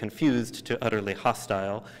utterly confused to utterly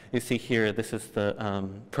hostile. You see here, this is the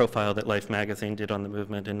profile that Life magazine did on the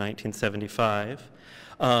movement in 1975.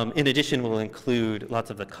 In addition, we'll include lots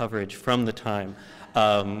of the coverage from the time,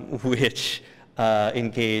 which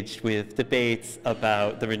engaged with debates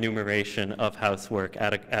about the remuneration of housework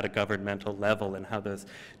at a governmental level and how those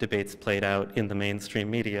debates played out in the mainstream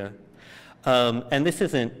media. And this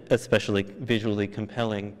isn't especially visually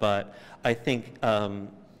compelling, but I think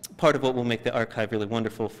part of what will make the archive really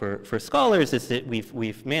wonderful for scholars is that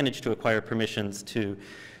we've managed to acquire permissions to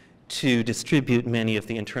distribute many of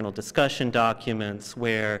the internal discussion documents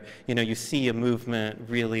where you see a movement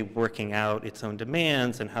really working out its own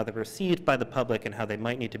demands and how they're received by the public and how they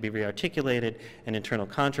might need to be rearticulated and internal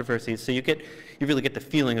controversies. So you really get the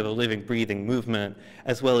feeling of a living, breathing movement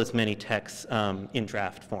as well as many texts in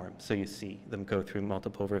draft form. So you see them go through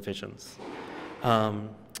multiple revisions. I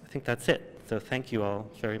think that's it. So thank you all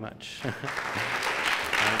very much.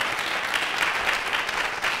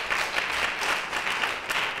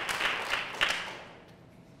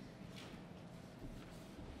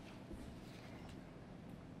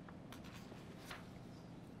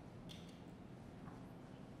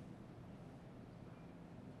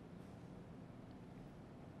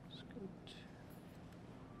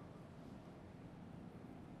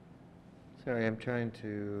 Sorry, I'm trying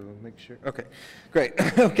to make sure. Okay, great.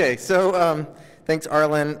 Okay, so thanks,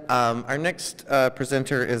 Arlen. Our next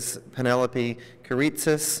presenter is Penelope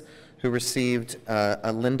Kyritsis, who received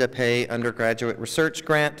a Linda Pay undergraduate research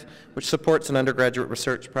grant, which supports an undergraduate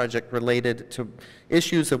research project related to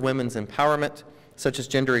issues of women's empowerment, such as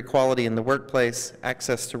gender equality in the workplace,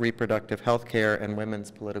 access to reproductive health care, and women's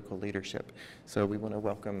political leadership. So we want to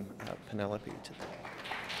welcome Penelope to the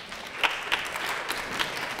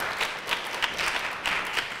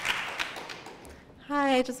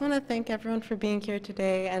Hi, I just want to thank everyone for being here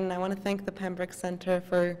today, and I want to thank the Pembroke Center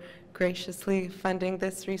for graciously funding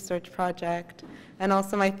this research project, and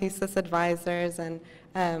also my thesis advisors, and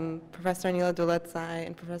Professor Anila Dulatzai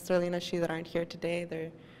and Professor Alina Shi that aren't here today.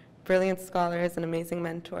 They're brilliant scholars and amazing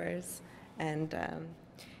mentors. And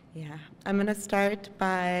yeah, I'm going to start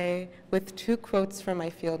with two quotes from my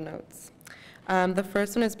field notes. The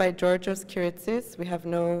first one is by Georgios Kyritsis. We have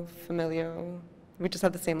no familial. We just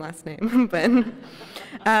have the same last name,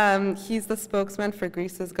 but he's the spokesman for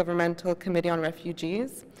Greece's Governmental Committee on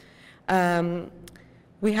Refugees.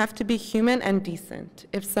 We have to be human and decent.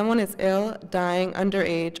 If someone is ill, dying,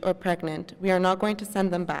 underage, or pregnant, we are not going to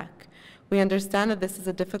send them back. We understand that this is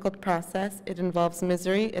a difficult process. It involves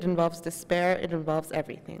misery, it involves despair, it involves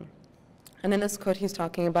everything. And in this quote, he's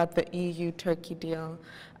talking about the EU-Turkey deal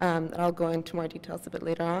that I'll go into more details a bit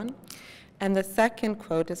later on. And the second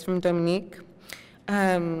quote is from Dominique,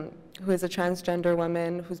 who is a transgender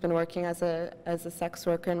woman who's been working as a sex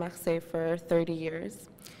worker in Marseille for 30 years.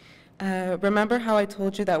 Remember how I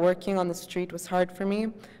told you that working on the street was hard for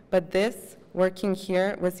me? But this, working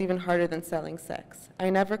here, was even harder than selling sex. I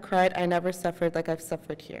never cried, I never suffered like I've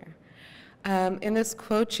suffered here. In this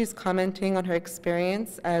quote, she's commenting on her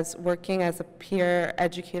experience as working as a peer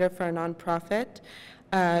educator for a nonprofit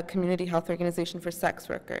community health organization for sex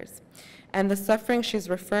workers. And the suffering she's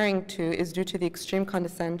referring to is due to the extreme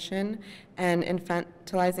condescension and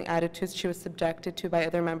infantilizing attitudes she was subjected to by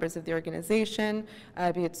other members of the organization,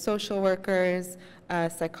 be it social workers,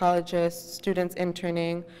 psychologists, students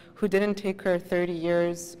interning, who didn't take her 30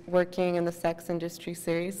 years working in the sex industry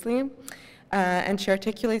seriously. And she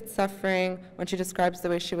articulates suffering when she describes the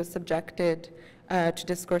way she was subjected to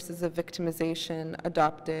discourses of victimization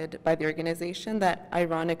adopted by the organization that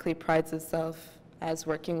ironically prides itself as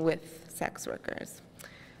working with sex workers.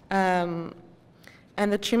 And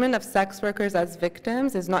the treatment of sex workers as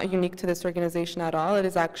victims is not unique to this organization at all. It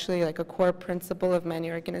is actually like a core principle of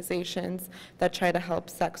many organizations that try to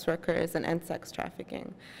help sex workers and end sex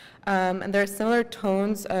trafficking. And there are similar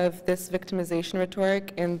tones of this victimization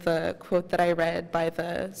rhetoric in the quote that I read by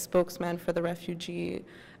the spokesman for the refugees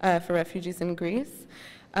in Greece.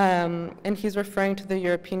 And he's referring to the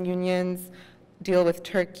European Union's deal with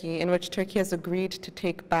Turkey, in which Turkey has agreed to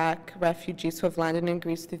take back refugees who have landed in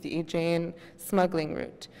Greece through the Aegean smuggling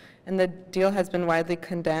route. And the deal has been widely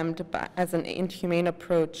condemned as an inhumane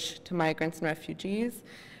approach to migrants and refugees.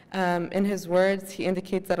 In his words, he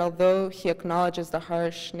indicates that although he acknowledges the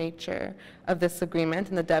harsh nature of this agreement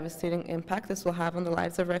and the devastating impact this will have on the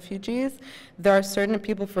lives of refugees, there are certain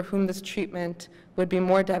people for whom this treatment would be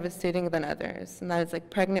more devastating than others, and that is like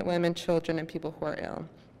pregnant women, children, and people who are ill.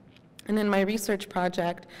 And in my research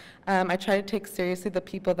project, I try to take seriously the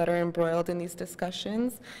people that are embroiled in these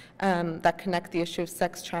discussions that connect the issue of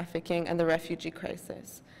sex trafficking and the refugee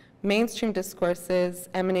crisis. Mainstream discourses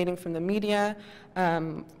emanating from the media,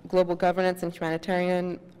 global governance, and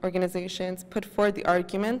humanitarian organizations put forward the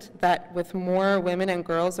argument that with more women and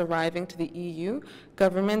girls arriving to the EU,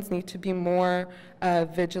 governments need to be more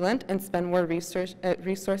vigilant and spend more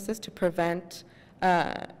resources to prevent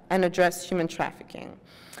and address human trafficking.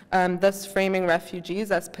 Thus framing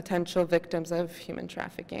refugees as potential victims of human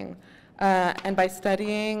trafficking. And by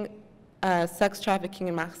studying sex trafficking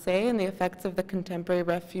in Marseille and the effects of the contemporary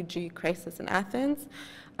refugee crisis in Athens,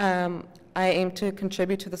 I aim to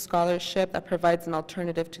contribute to the scholarship that provides an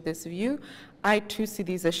alternative to this view. I too see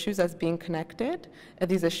these issues as being connected,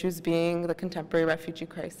 these issues being the contemporary refugee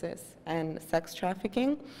crisis and sex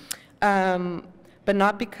trafficking. But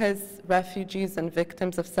not because refugees and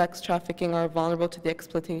victims of sex trafficking are vulnerable to the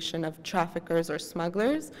exploitation of traffickers or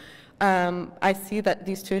smugglers. I see that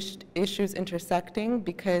these two issues intersecting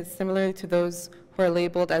because similarly to those who are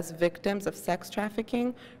labeled as victims of sex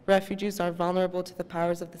trafficking, refugees are vulnerable to the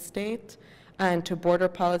powers of the state and to border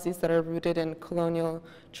policies that are rooted in colonial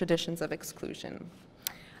traditions of exclusion.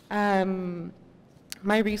 For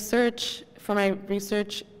my research,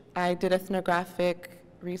 I did ethnographic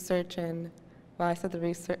research in well, I said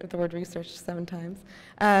the word research 7 times,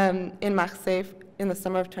 in Marseille in the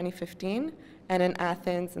summer of 2015, and in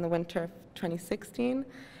Athens in the winter of 2016.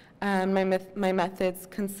 My methods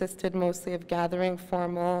consisted mostly of gathering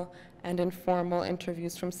formal and informal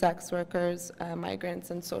interviews from sex workers,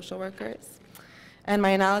 migrants, and social workers. And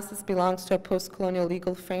my analysis belongs to a post-colonial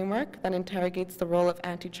legal framework that interrogates the role of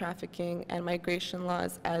anti-trafficking and migration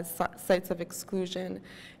laws as sites of exclusion.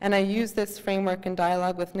 And I use this framework in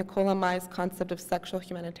dialogue with Nicola Mai's concept of sexual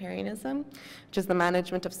humanitarianism, which is the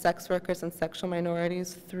management of sex workers and sexual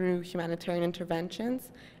minorities through humanitarian interventions,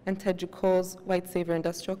 and Ted Ducol's white savior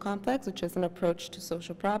industrial complex, which is an approach to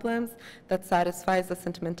social problems that satisfies the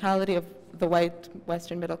sentimentality of the white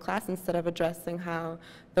Western middle class instead of addressing how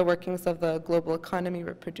the workings of the global economy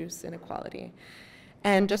reproduce inequality.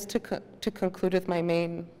 And just to conclude with my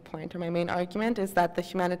main point, or my main argument, is that the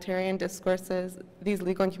humanitarian discourses, these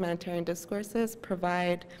legal and humanitarian discourses,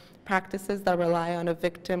 provide practices that rely on a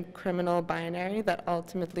victim-criminal binary that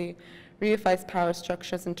ultimately reifies power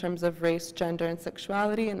structures in terms of race, gender, and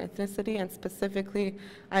sexuality and ethnicity. And specifically,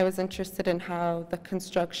 I was interested in how the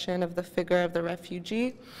construction of the figure of the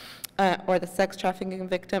refugee or the sex trafficking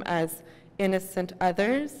victim as innocent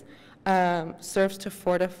others serves to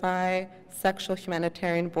fortify sexual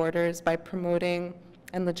humanitarian borders by promoting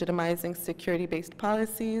and legitimizing security-based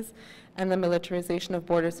policies and the militarization of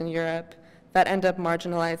borders in Europe that end up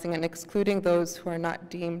marginalizing and excluding those who are not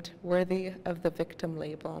deemed worthy of the victim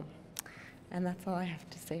label. And that's all I have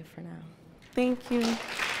to say for now. Thank you.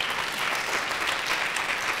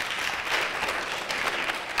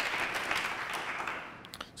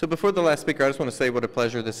 So before the last speaker, I just want to say what a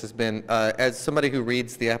pleasure this has been. As somebody who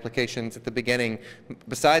reads the applications at the beginning,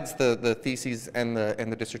 besides the theses and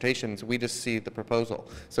the dissertations, we just see the proposal.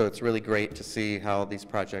 So it's really great to see how these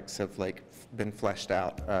projects have been fleshed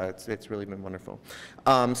out. It's really been wonderful.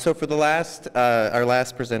 So for the our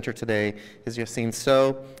last presenter today is Yacine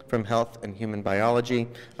So from Health and Human Biology.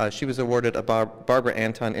 She was awarded a Barbara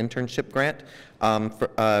Anton internship grant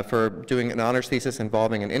for doing an honors thesis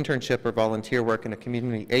involving an internship or volunteer work in a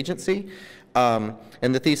community agency. And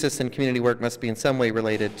the thesis and community work must be in some way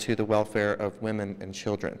related to the welfare of women and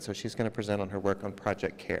children. So she's going to present on her work on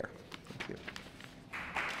Project CARE. Thank you.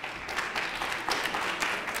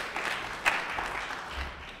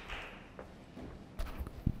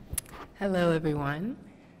 Hello, everyone.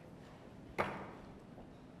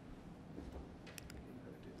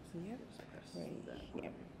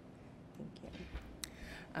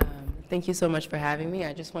 Thank you so much for having me.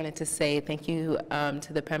 I just wanted to say thank you to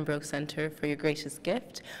the Pembroke Center for your gracious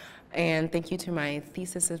gift. And thank you to my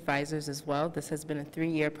thesis advisors as well. This has been a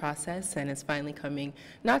 3-year process and it's finally coming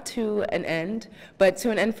not to an end, but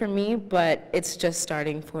to an end for me, but it's just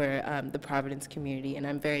starting for the Providence community. And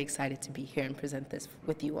I'm very excited to be here and present this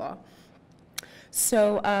with you all.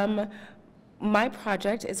 So my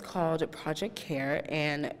project is called Project CARE,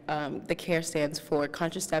 and the CARE stands for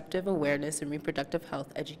Contraceptive Awareness and Reproductive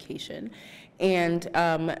Health Education. And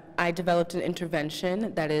I developed an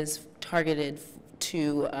intervention that is targeted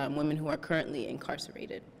to women who are currently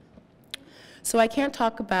incarcerated. So I can't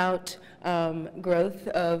talk about growth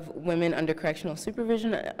of women under correctional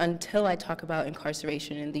supervision until I talk about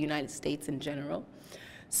incarceration in the United States in general.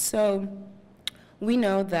 So we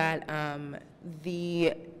know that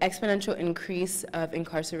the exponential increase of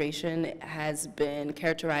incarceration has been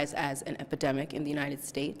characterized as an epidemic in the United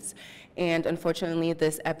States. And unfortunately,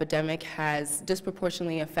 this epidemic has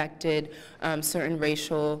disproportionately affected certain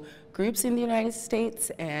racial groups in the United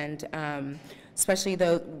States, and especially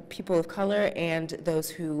the people of color and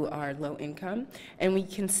those who are low income. And we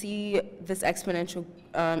can see this exponential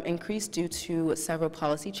increase due to several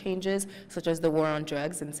policy changes, such as the war on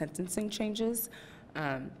drugs and sentencing changes.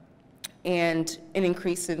 And an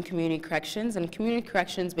increase in community corrections. And community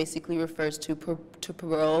corrections basically refers to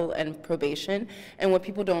parole and probation. And what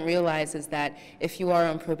people don't realize is that if you are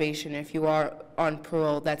on probation, if you are on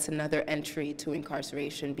parole, that's another entry to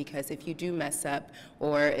incarceration, because if you do mess up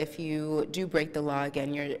or if you do break the law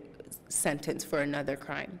again, you're sentenced for another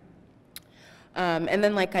crime. And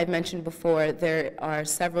then, like I've mentioned before, there are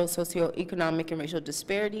several socioeconomic and racial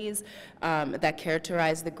disparities that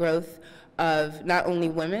characterize the growth of not only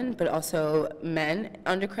women, but also men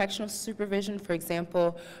under correctional supervision. For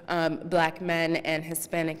example, Black men and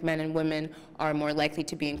Hispanic men and women are more likely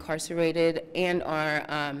to be incarcerated and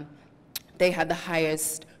are, they have the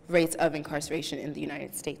highest rates of incarceration in the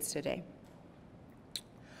United States today.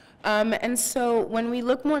 And so when we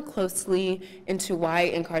look more closely into why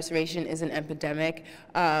incarceration is an epidemic,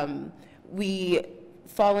 we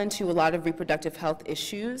fall into a lot of reproductive health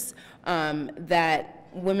issues that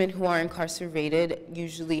women who are incarcerated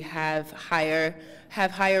usually have higher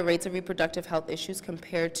rates of reproductive health issues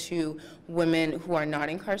compared to women who are not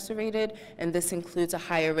incarcerated, and this includes a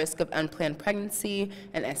higher risk of unplanned pregnancy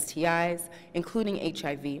and STIs, including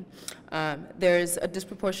HIV. There's a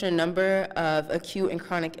disproportionate number of acute and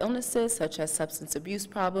chronic illnesses, such as substance abuse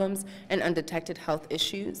problems and undetected health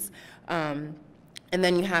issues. And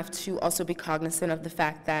then you have to also be cognizant of the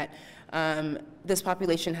fact that this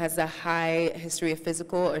population has a high history of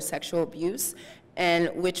physical or sexual abuse, and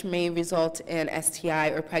which may result in STI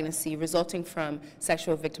or pregnancy resulting from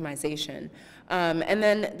sexual victimization. And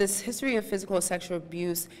then this history of physical or sexual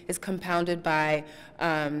abuse is compounded by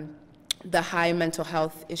the high mental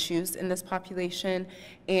health issues in this population.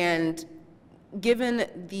 And given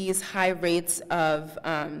these high rates of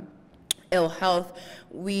ill health,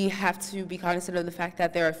 we have to be cognizant of the fact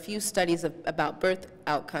that there are few studies about birth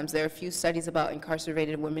outcomes. There are few studies about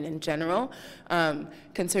incarcerated women in general,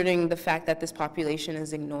 concerning the fact that this population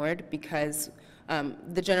is ignored because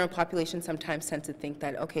the general population sometimes tends to think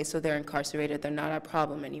that, okay, so they're incarcerated, they're not our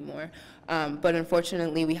problem anymore. But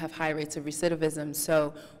unfortunately, we have high rates of recidivism,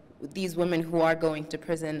 so these women who are going to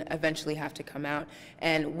prison eventually have to come out.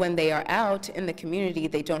 And when they are out in the community,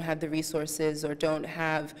 they don't have the resources or don't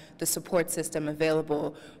have the support system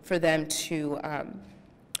available for them to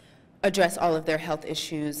address all of their health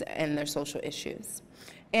issues and their social issues.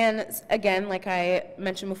 And again, like I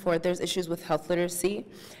mentioned before, there's issues with health literacy.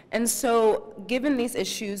 And so given these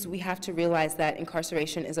issues, we have to realize that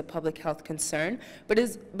incarceration is a public health concern, but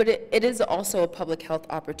it is also a public health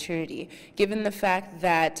opportunity, given the fact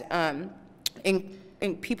that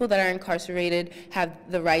people that are incarcerated have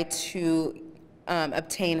the right to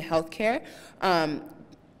obtain health care.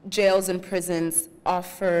 Jails and prisons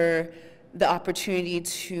offer the opportunity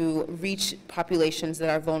to reach populations that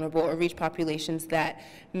are vulnerable or reach populations that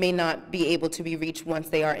may not be able to be reached once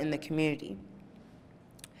they are in the community.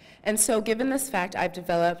 And so given this fact, I've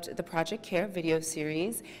developed the Project CARE video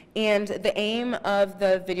series, and the aim of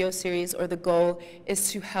the video series, or the goal, is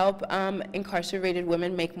to help incarcerated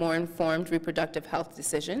women make more informed reproductive health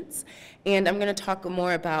decisions. And I'm going to talk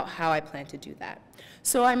more about how I plan to do that.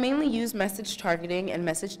 So I mainly use message targeting and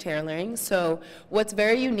message tailoring. So what's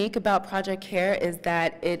very unique about Project CARE is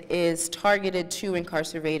that it is targeted to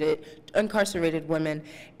incarcerated women.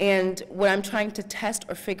 And what I'm trying to test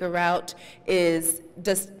or figure out is,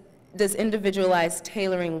 does individualized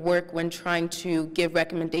tailoring work when trying to give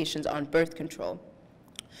recommendations on birth control?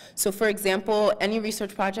 So for example, any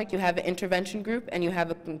research project, you have an intervention group and you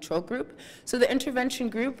have a control group. So the intervention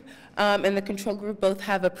group and the control group both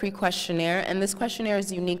have a pre-questionnaire, and this questionnaire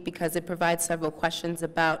is unique because it provides several questions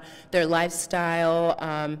about their lifestyle,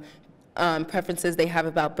 preferences they have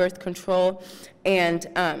about birth control. And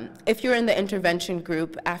if you're in the intervention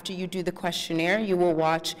group, after you do the questionnaire, you will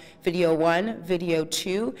watch video 1, video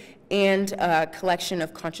 2, and a collection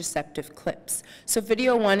of contraceptive clips. So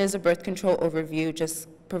video 1 is a birth control overview, just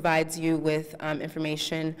provides you with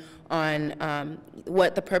information on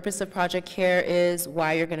what the purpose of Project CARE is,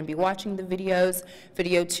 why you're going to be watching the videos.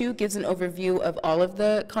 Video 2 gives an overview of all of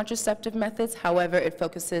the contraceptive methods. However, it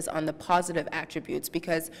focuses on the positive attributes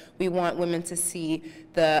because we want women to see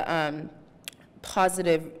the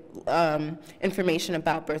positive information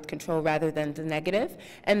about birth control rather than the negative.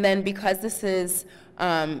 And then because this is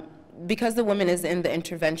because the woman is in the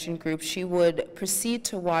intervention group, she would proceed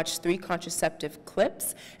to watch 3 contraceptive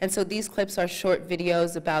clips. And so these clips are short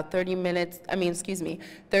videos, about 30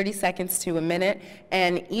 seconds to a minute.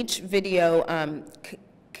 And each video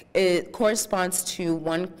it corresponds to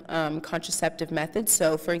one contraceptive method.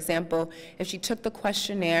 So for example, if she took the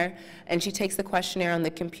questionnaire and she takes the questionnaire on the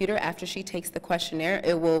computer, after she takes the questionnaire,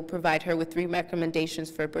 it will provide her with 3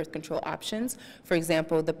 recommendations for birth control options. For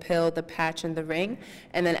example, the pill, the patch, and the ring.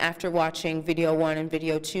 And then after watching video 1 and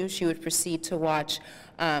video 2, she would proceed to watch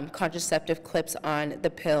contraceptive clips on the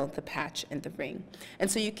pill, the patch, and the ring.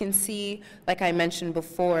 And so you can see, like I mentioned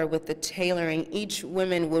before, with the tailoring, each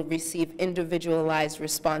woman will receive individualized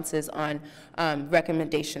responses on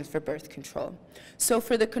recommendations for birth control. So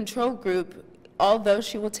for the control group, although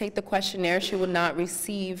she will take the questionnaire, she will not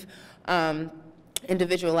receive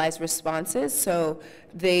individualized responses, so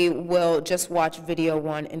they will just watch video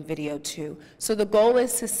 1 and video 2. So the goal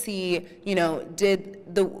is to see, did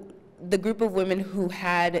the group of women who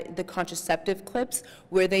had the contraceptive clips,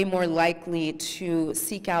 were they more likely to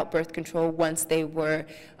seek out birth control once they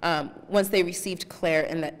received care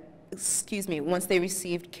in the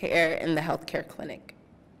healthcare clinic?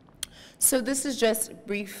 So this is just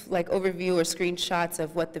brief overview or screenshots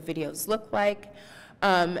of what the videos look like.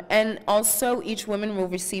 And also, each woman will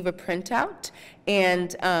receive a printout,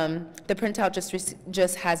 and the printout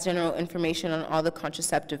just has general information on all the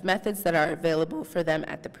contraceptive methods that are available for them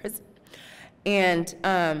at the prison. And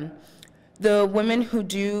the women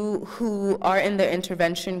who are in the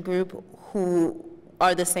intervention group, who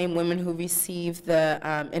are the same women who receive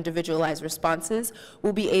the individualized responses,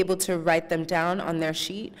 will be able to write them down on their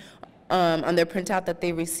sheet, on their printout that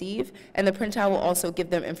they receive, and the printout will also give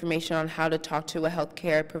them information on how to talk to a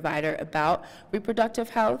healthcare provider about reproductive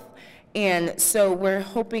health. And so we're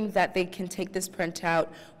hoping that they can take this printout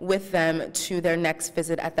with them to their next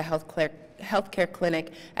visit at the healthcare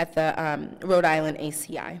clinic at the Rhode Island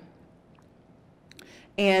ACI.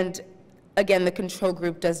 And again, the control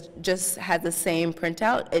group just has the same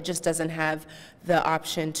printout. It just doesn't have the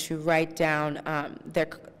option to write down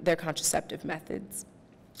their contraceptive methods.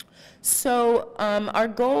 So our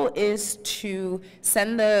goal is to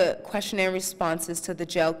send the questionnaire responses to the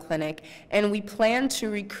jail clinic, and we plan to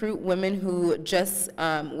recruit women who just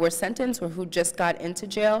were sentenced or who just got into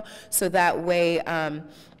jail, so that way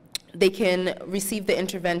they can receive the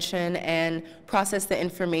intervention and process the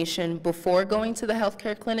information before going to the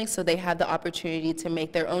healthcare clinic, so they have the opportunity to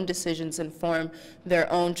make their own decisions and form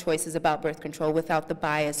their own choices about birth control without the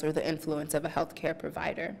bias or the influence of a healthcare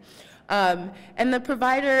provider. And the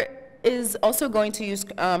provider is also going to use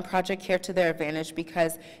Project Care to their advantage,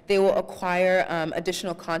 because they will acquire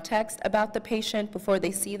additional context about the patient before they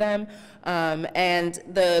see them, and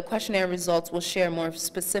the questionnaire results will share more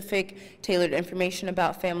specific, tailored information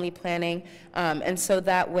about family planning, and so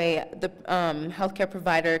that way the healthcare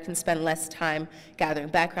provider can spend less time gathering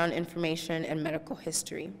background information and medical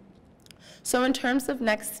history. So in terms of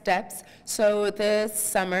next steps, so this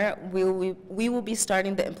summer we will be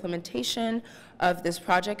starting the implementation of this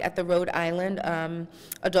project at the Rhode Island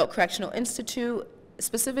Adult Correctional Institute,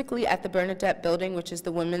 specifically at the Bernadette building, which is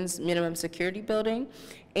the Women's Minimum Security building.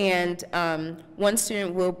 And one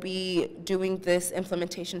student will be doing this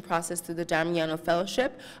implementation process through the Damiano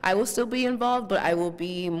Fellowship. I will still be involved, but I will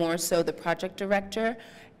be more so the project director.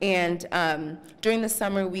 And during the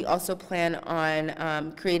summer, we also plan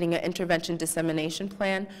on creating an intervention dissemination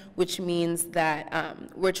plan, which means that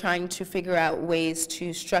we're trying to figure out ways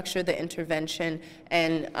to structure the intervention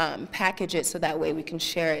and package it so that way we can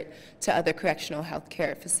share it to other correctional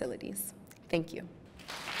healthcare facilities. Thank you.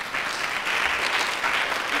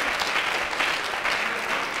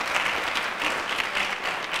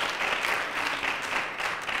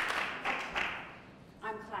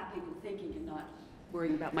 I'm clapping and thinking and not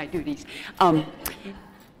worrying about my duties.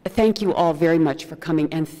 Thank you all very much for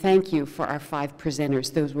coming, and thank you for our 5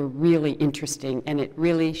 presenters. Those were really interesting, and it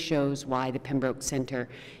really shows why the Pembroke Center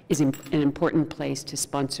is an important place to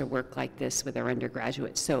sponsor work like this with our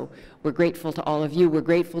undergraduates. So we're grateful to all of you. We're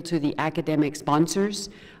grateful to the academic sponsors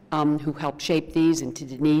who helped shape these, and to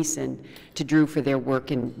Denise and to Drew for their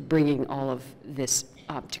work in bringing all of this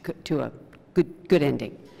to a good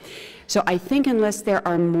ending. So I think unless there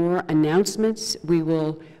are more announcements, we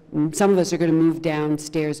will, some of us are going to move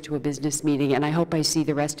downstairs to a business meeting, and I hope I see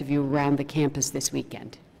the rest of you around the campus this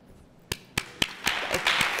weekend.